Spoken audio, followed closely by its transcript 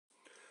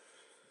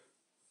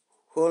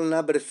Hole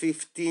number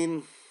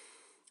 15,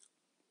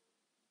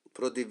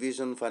 Pro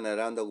Division final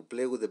round. I will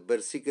play with the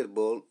Berserker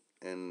ball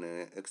and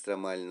extra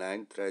mile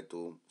 9. Try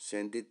to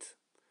send it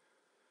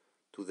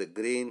to the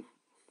green.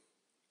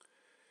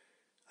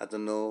 I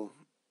don't know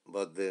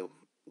about the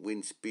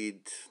wind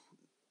speed.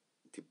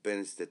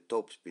 Depends the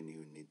top spin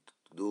you need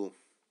to do.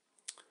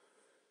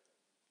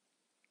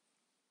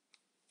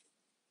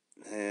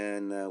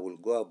 And I will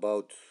go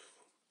about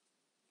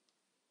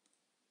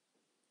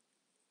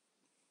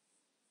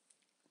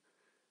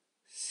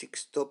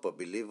 6 top, I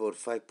believe, or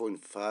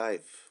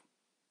 5.5.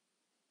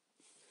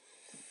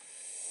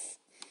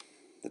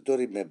 I don't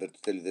remember,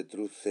 to tell you the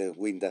truth, the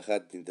wind I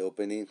had in the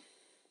opening.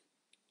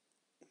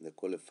 In the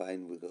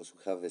qualifying, we also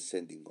have a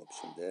sending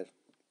option there.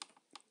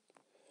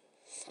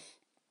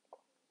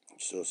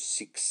 So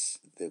 6,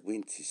 the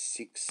wind is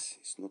 6,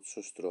 it's not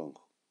so strong.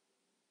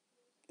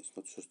 It's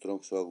not so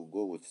strong, so I will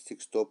go with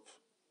 6 top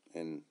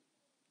and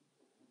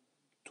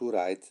 2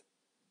 right.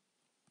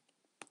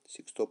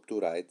 6 top, 2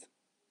 right.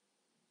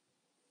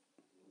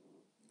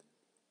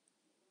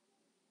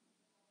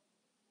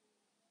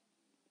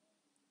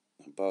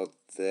 About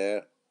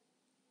there.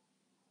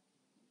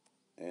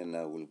 And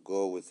I will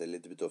go with a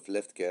little bit of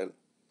left curl.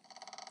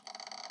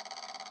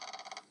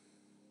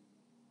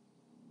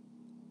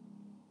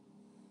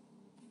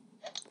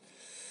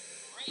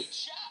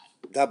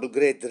 Double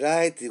great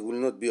right, it will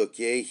not be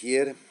okay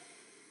here.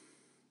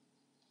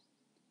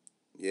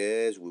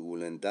 Yes, we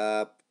will end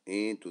up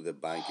into the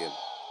bunker.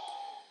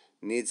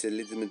 Needs a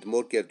little bit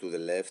more care to the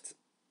left.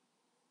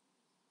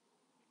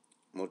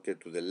 More care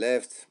to the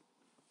left.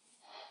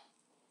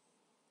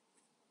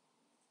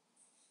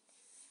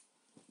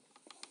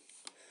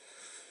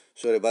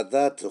 Sorry about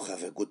that. To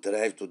have a good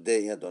drive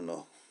today, I don't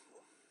know.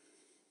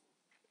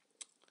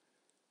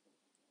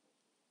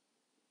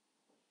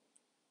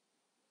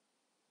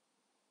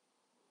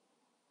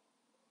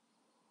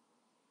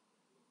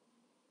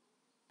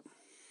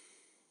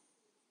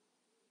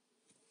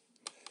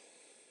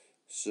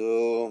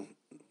 So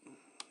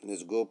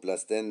let's go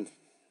plus 10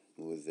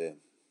 with the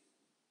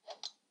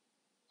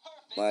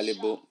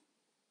Malibu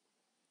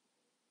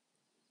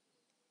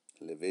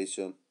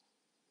elevation.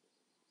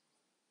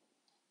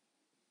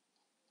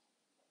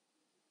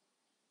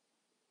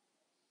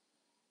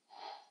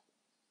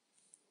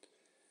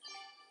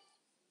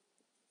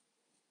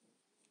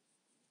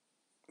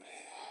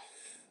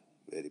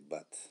 Very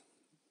bad,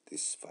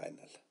 this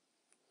final.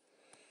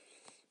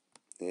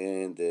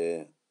 And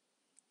the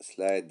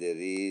slider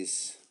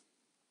is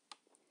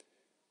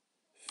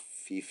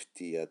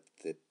 50 at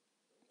the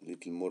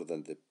little more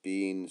than the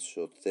pin,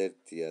 so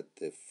 30 at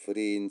the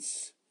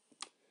fringe.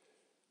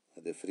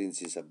 At the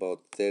fringe is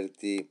about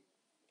 30,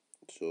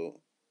 so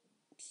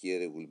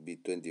here it will be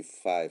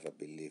 25, I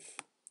believe.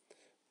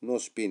 No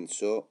spin,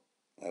 so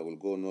I will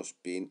go no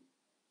spin.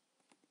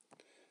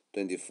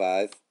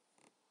 25%,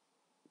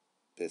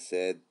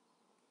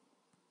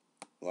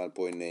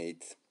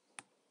 1.8.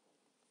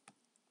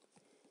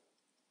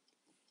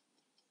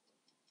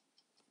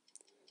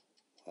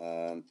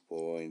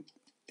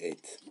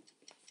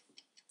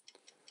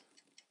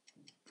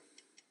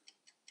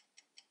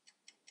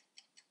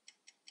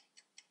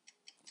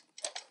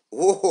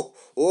 Oh,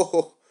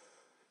 oh,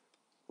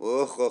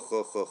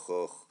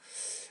 oh.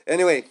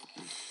 Anyway,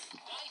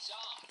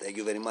 thank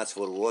you very much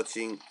for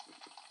watching.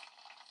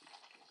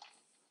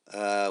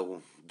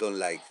 Don't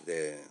like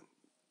the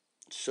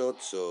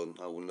shot, so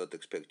I will not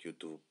expect you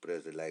to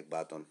press the like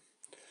button.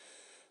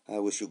 I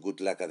wish you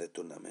good luck at the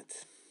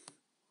tournament.